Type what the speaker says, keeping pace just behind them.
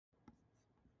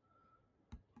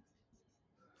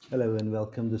Hello and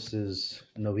welcome. This is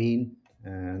Naveen,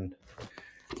 and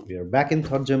we are back in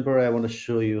ThoughtJumper. I want to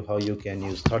show you how you can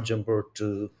use ThoughtJumper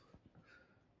to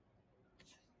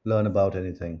learn about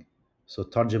anything. So,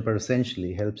 ThoughtJumper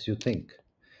essentially helps you think,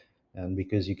 and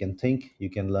because you can think, you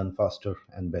can learn faster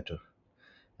and better.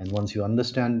 And once you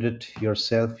understand it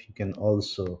yourself, you can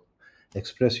also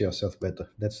express yourself better.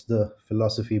 That's the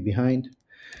philosophy behind.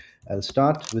 I'll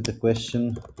start with the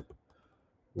question: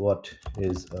 what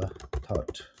is a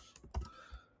thought?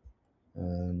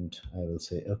 And I will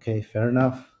say, okay, fair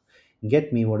enough.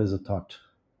 Get me what is a thought.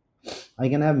 I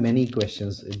can have many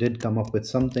questions. It did come up with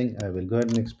something. I will go ahead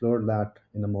and explore that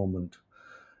in a moment.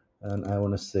 And I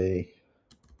want to say,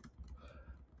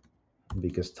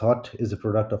 because thought is a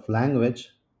product of language,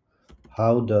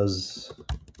 how does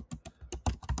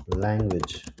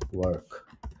language work?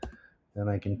 And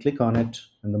I can click on it.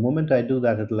 And the moment I do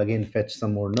that, it'll again fetch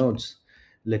some more nodes.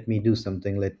 Let me do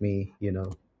something. Let me,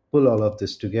 pull all of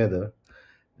this together.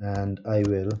 And I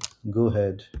will go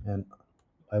ahead and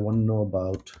I want to know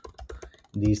about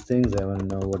these things. I want to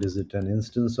know what is it an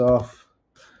instance of,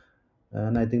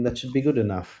 and I think that should be good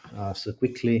enough. So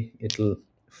quickly it'll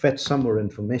fetch some more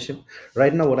information.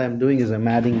 Right now what I'm doing is I'm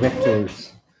adding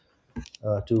vectors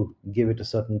to give it a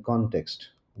certain context.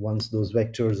 Once those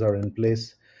vectors are in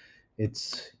place,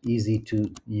 it's easy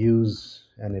to use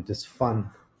and it is fun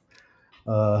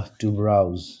to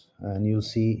browse, and you'll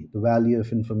see the value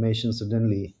of information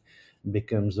suddenly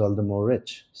becomes all the more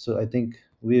rich. So I think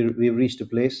we've reached a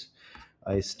place.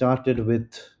 I started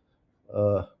with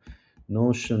a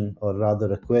notion, or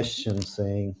rather a question,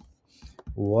 saying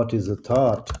what is a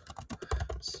thought.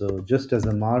 So just as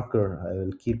a marker, I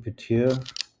will keep it here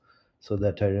so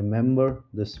that I remember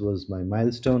this was my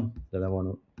milestone that I want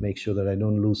to make sure that I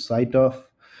don't lose sight of.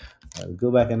 I'll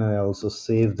go back and I also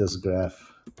save this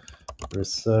graph: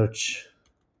 research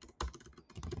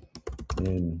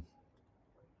in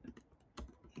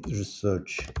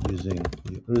research using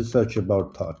research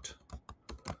about thought.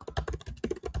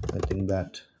 I think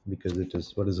that, because it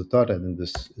is what is a thought, I think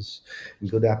this is a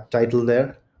good app title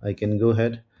there. I can go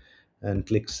ahead and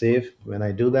click save. When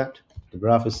I do that, the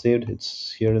graph is saved.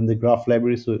 It's here in the graph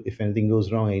library. So if anything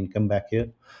goes wrong, I can come back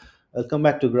here. I'll come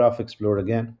back to Graph Explorer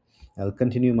again. I'll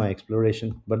continue my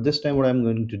exploration. But this time what I'm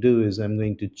going to do is I'm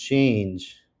going to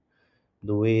change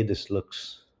the way this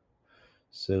looks.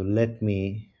 So let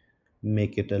me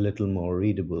make it a little more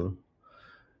readable.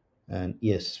 And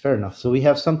yes, fair enough. So we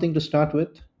have something to start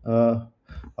with. Our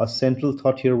central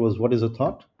thought here was what is a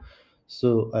thought?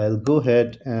 So I'll go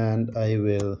ahead and I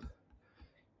will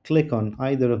click on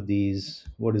either of these.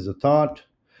 What is a thought?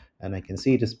 And I can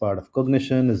see it is part of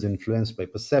cognition, is influenced by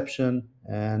perception,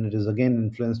 and it is again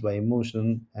influenced by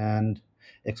emotion and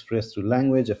expressed through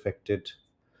language, affected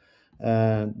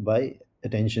by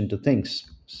attention to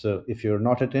things. So if you're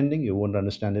not attending, you won't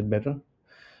understand it better.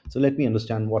 So let me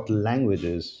understand what language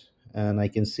is. And I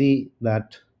can see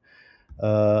that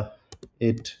uh,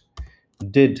 it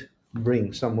did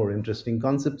bring some more interesting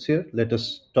concepts here. Let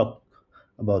us talk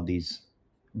about these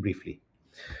briefly.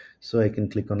 So I can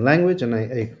click on language and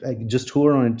I just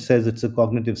hover on it. It says it's a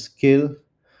cognitive skill,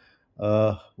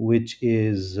 which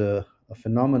is a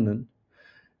phenomenon.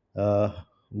 uh,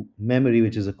 Memory,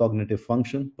 which is a cognitive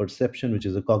function; perception, which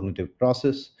is a cognitive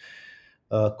process;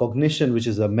 cognition, which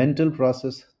is a mental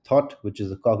process; thought, which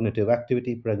is a cognitive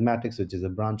activity; pragmatics, which is a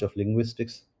branch of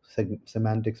linguistics;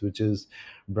 semantics, which is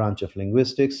branch of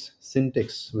linguistics;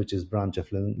 syntax, which is branch of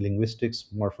linguistics;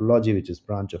 morphology, which is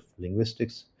branch of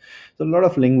linguistics. So a lot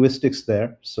of linguistics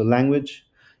there. So language,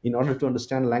 in order to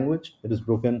understand language, it is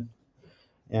broken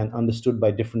and understood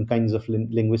by different kinds of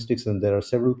linguistics, and there are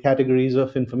several categories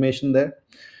of information there.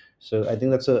 So I think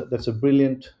that's a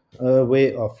brilliant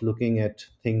way of looking at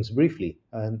things briefly.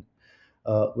 And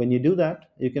when you do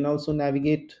that, you can also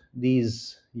navigate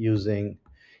these using,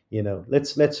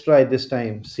 let's try this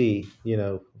time, see,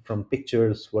 from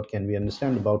pictures, what can we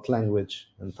understand about language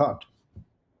and thought.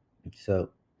 So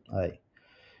I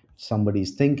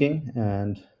somebody's thinking,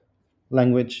 and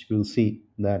language, you'll see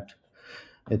that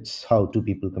it's how two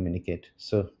people communicate.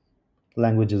 So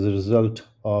language is a result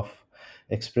of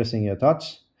expressing your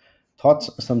thoughts. Thoughts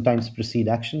sometimes precede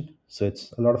action, so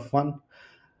it's a lot of fun.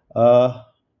 uh,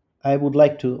 I would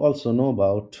like to also know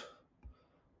about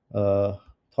uh,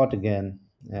 thought again,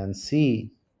 and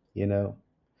see, you know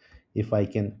if I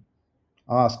can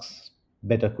ask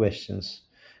better questions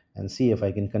and see if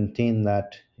I can contain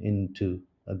that into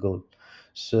a goal.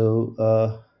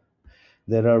 So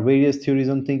there are various theories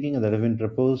on thinking that have been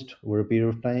proposed over a period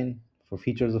of time for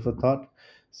features of a thought.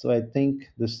 So I think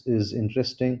this is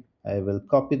interesting. I will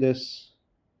copy this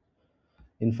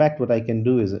In fact, what I can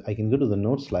do is I can go to the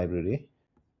notes library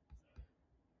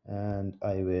and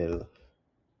I will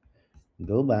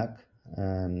go back,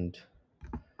 and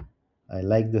I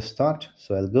like this thought.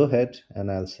 So I'll go ahead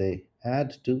and I'll say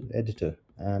add to editor.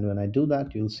 And when I do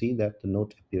that, you'll see that the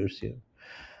note appears here.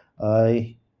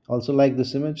 I also like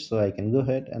this image, so I can go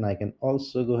ahead and I can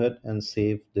also go ahead and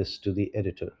save this to the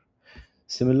editor.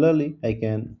 Similarly, I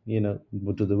can,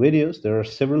 go to the videos. There are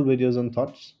several videos on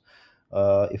thoughts.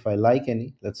 If I like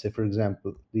any, let's say for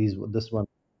example, this one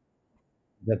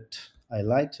that I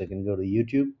like, so I can go to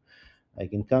YouTube. I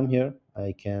can come here,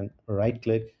 I can right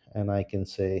click, and I can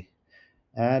say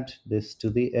add this to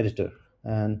the editor.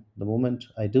 And the moment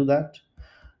I do that,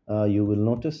 you will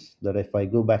notice that if I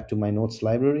go back to my notes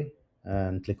library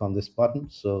and click on this button,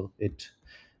 so it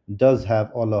does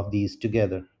have all of these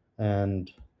together. And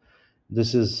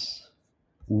this is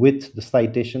with the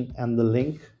citation and the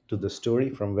link to the story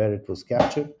from where it was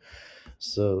captured.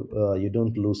 So you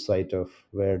don't lose sight of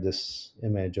where this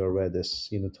image or where this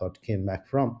thought came back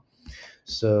from.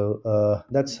 So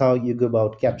that's how you go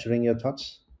about capturing your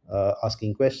thoughts,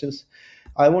 asking questions.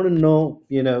 I want to know,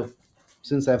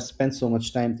 since I've spent so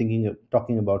much time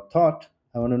talking about thought,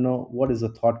 I want to know what is the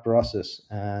thought process,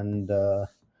 and uh,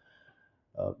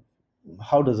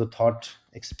 how does a thought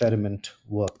experiment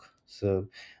work. So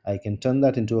I can turn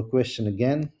that into a question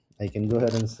again. I can go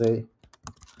ahead and say,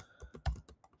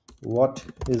 what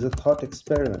is a thought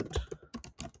experiment?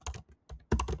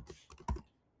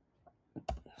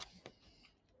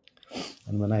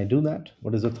 And when I do that,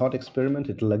 what is a thought experiment?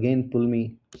 It will again pull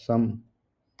me some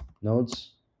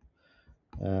nodes.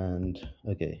 And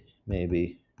okay,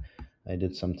 maybe I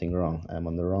did something wrong. I'm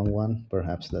on the wrong one.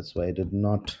 Perhaps that's why I did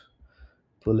not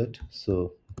pull it.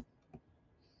 So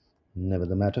never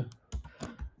the matter.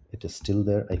 It is still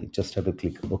there. I just have to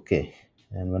click OK.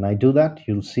 And when I do that,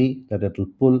 you'll see that it will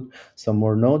pull some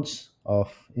more nodes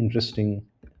of interesting,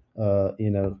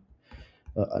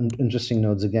 interesting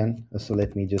nodes again. So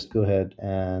let me just go ahead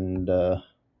and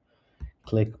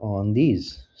click on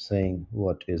these, saying,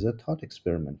 what is a thought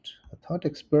experiment? A thought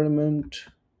experiment,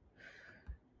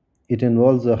 it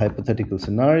involves a hypothetical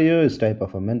scenario, is type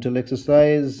of a mental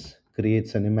exercise,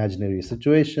 creates an imaginary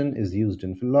situation, is used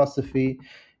in philosophy,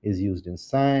 is used in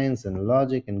science and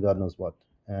logic, and God knows what.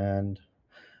 And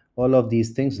all of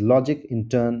these things, logic in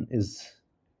turn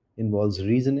involves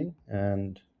reasoning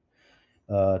and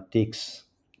takes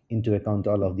into account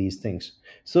all of these things.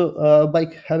 So by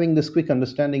having this quick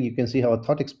understanding, you can see how a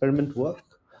thought experiment works.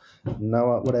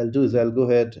 Now what I'll do is I'll go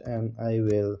ahead and I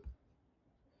will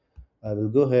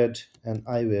go ahead and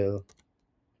I will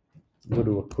go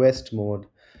to a quest mode,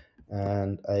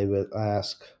 and I will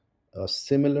ask a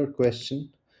similar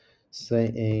question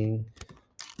saying,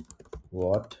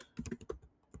 what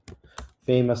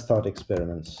famous thought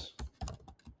experiments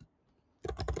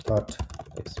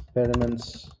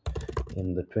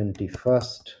in the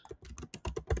 21st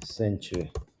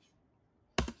century.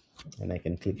 And I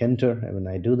can click enter, and when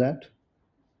I do that,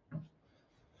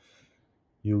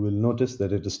 you will notice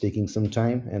that it is taking some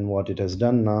time. And what it has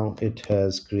done now, it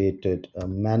has created a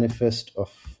manifest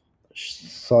of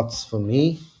thoughts for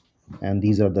me. And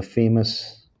these are the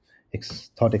famous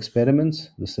thought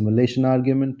experiments: the simulation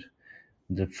argument,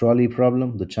 the trolley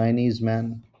problem, the Chinese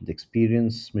man, the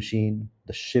experience machine,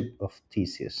 the ship of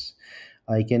Theseus.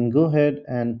 I can go ahead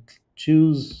and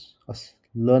choose a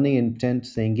learning intent,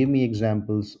 saying, give me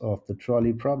examples of the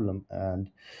trolley problem. And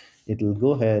it'll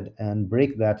go ahead and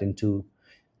break that into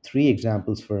three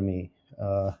examples for me.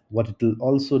 What it'll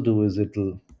also do is it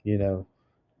did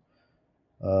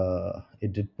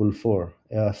pull four.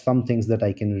 Some things that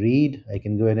I can read, I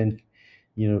can go ahead and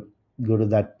go to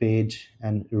that page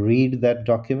and read that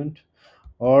document,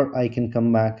 or I can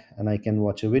come back and I can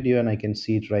watch a video and I can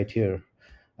see it right here.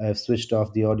 I have switched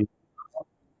off the audio,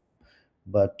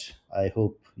 but I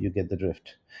hope you get the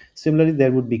drift. Similarly,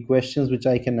 there would be questions which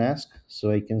I can ask. So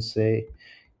I can say,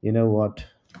 you know what,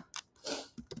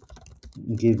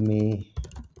 give me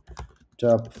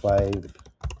top 5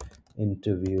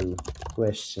 interview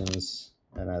questions,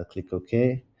 and I'll click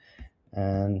OK.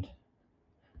 And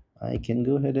I can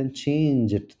go ahead and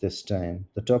change it this time.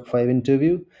 The top 5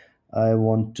 interview, I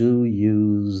want to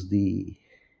use the,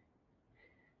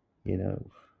 you know,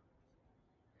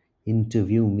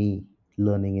 interview me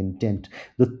learning intent.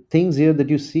 The things here that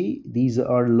you see, these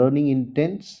are learning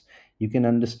intents. You can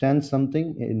understand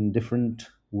something in different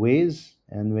ways.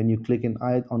 And when you click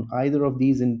on either of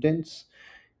these intents,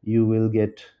 you will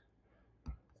get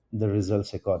the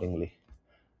results accordingly.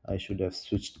 I should have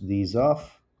switched these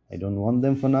off. I don't want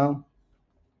them for now.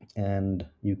 And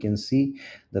you can see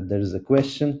that there is a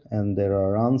question and there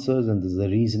are answers and there's a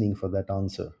reasoning for that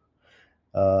answer.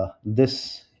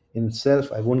 This in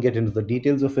itself, I won't get into the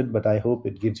details of it, but I hope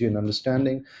it gives you an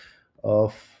understanding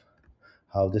of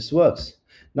how this works.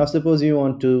 Now suppose you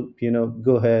want to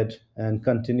go ahead and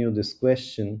continue this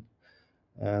question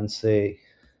and say,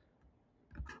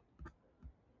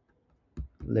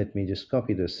 let me just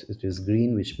copy this. It is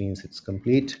green, which means it's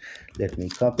complete. Let me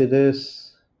copy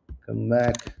this, come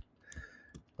back,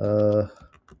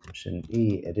 option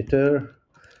E, editor,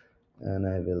 and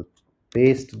I will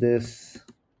paste this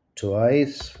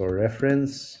twice for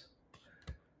reference,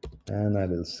 and I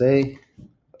will say,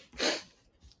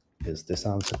 is this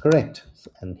answer correct?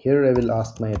 And here I will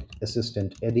ask my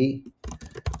assistant Eddie,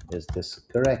 is this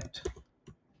correct?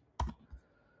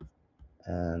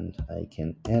 And I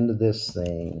can end this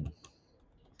saying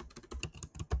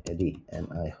Eddie, and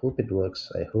I hope it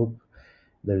works. I hope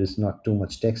there is not too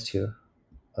much text here.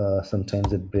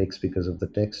 Sometimes it breaks because of the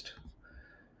text.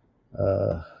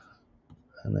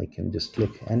 And I can just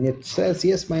click and it says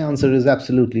yes, my answer is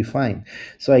absolutely fine.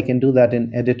 So I can do that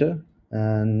in editor,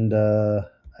 and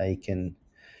I can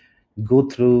go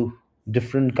through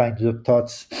different kinds of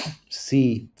thoughts,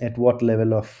 see at what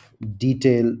level of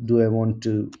detail do I want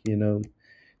to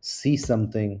see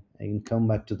something. I can come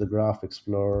back to the graph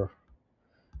explorer.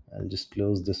 I'll just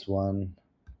close this one.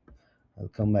 I'll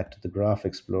come back to the graph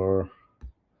explorer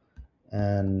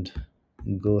and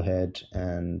go ahead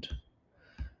and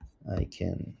I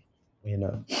can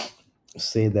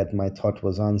say that my thought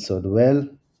was answered well.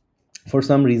 For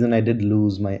some reason I did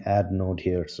lose my added node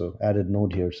here, so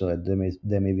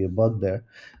there may be a bug there,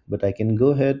 but I can go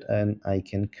ahead and I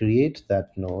can create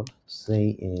that node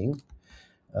saying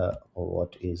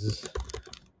what is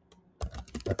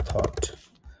a thought.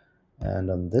 And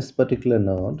on this particular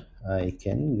node I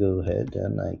can go ahead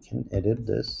and I can edit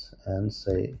this and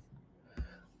say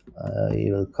I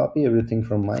will copy everything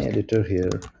from my editor here,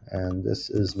 and this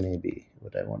is maybe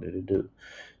what I wanted to do.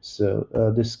 So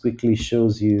this quickly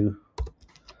shows you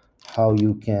how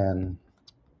you can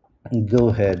go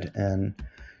ahead and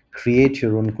create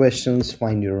your own questions,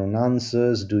 find your own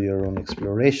answers, do your own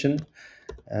exploration.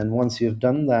 And once you've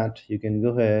done that, you can go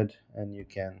ahead and you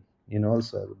can,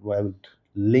 also I would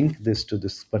link this to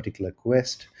this particular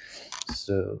quest.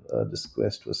 So this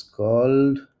quest was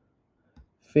called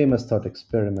famous thought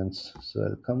experiments. So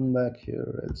I'll come back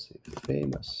here, I'll say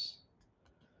famous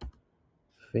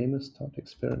thought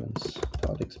experiments.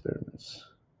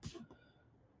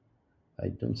 I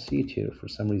don't see it here for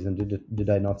some reason. Did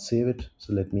I not save it?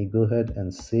 So let me go ahead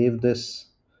and save this.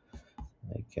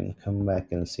 I can come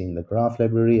back and see in the graph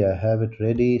library I have it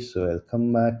ready. So I'll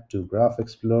come back to Graph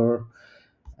Explorer,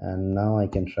 and now I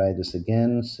can try this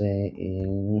again,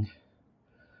 saying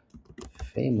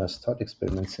famous thought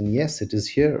experiments, and yes, it is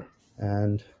here.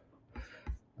 And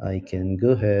I can go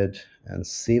ahead and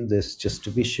save this just to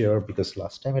be sure, because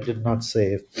last time I did not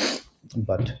save,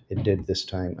 but it did this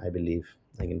time, I believe.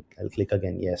 I'll click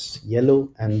again. Yes,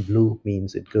 yellow and blue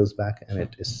means it goes back and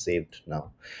it is saved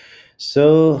now.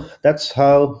 So that's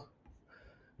how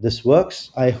this works.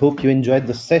 I hope you enjoyed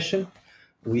the session.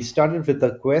 We started with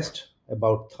a quest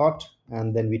about thought,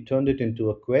 and then we turned it into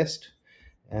a quest.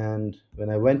 And when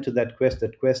I went to that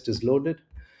quest is loaded.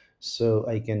 So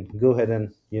I can go ahead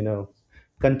and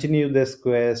continue this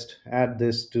quest, add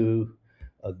this to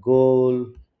a goal,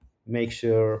 make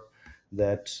sure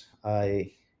that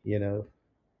I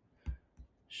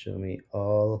show me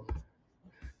all,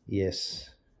 yes.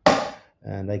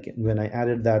 And I can, when I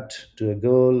added that to a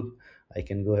goal, I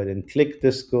can go ahead and click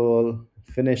this goal,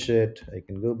 finish it. I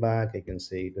can go back, I can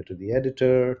say go to the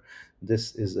editor,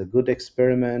 this is a good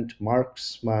experiment,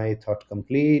 marks my thought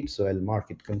complete, so I'll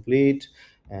mark it complete.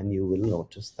 And you will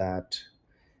notice that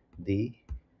the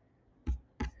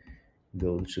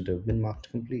goal should have been marked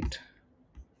complete.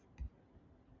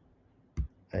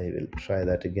 I will try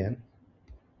that again.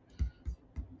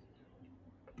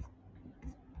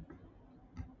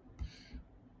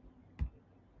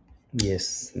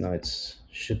 Yes, now it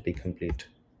should be complete.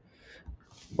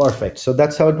 Perfect. So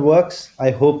that's how it works.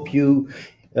 I hope you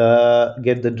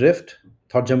get the drift.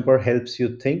 ThoughtJumper helps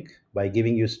you think by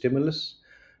giving you stimulus.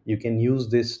 You can use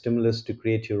this stimulus to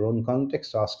create your own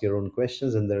context, ask your own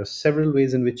questions, and there are several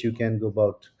ways in which you can go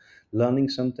about learning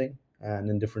something, and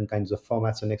in different kinds of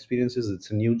formats and experiences.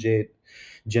 It's a new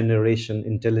generation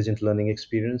intelligent learning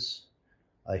experience.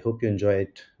 I hope you enjoy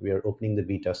it. We are opening the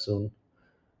beta soon.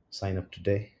 Sign up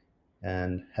today,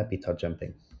 and happy thought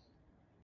jumping.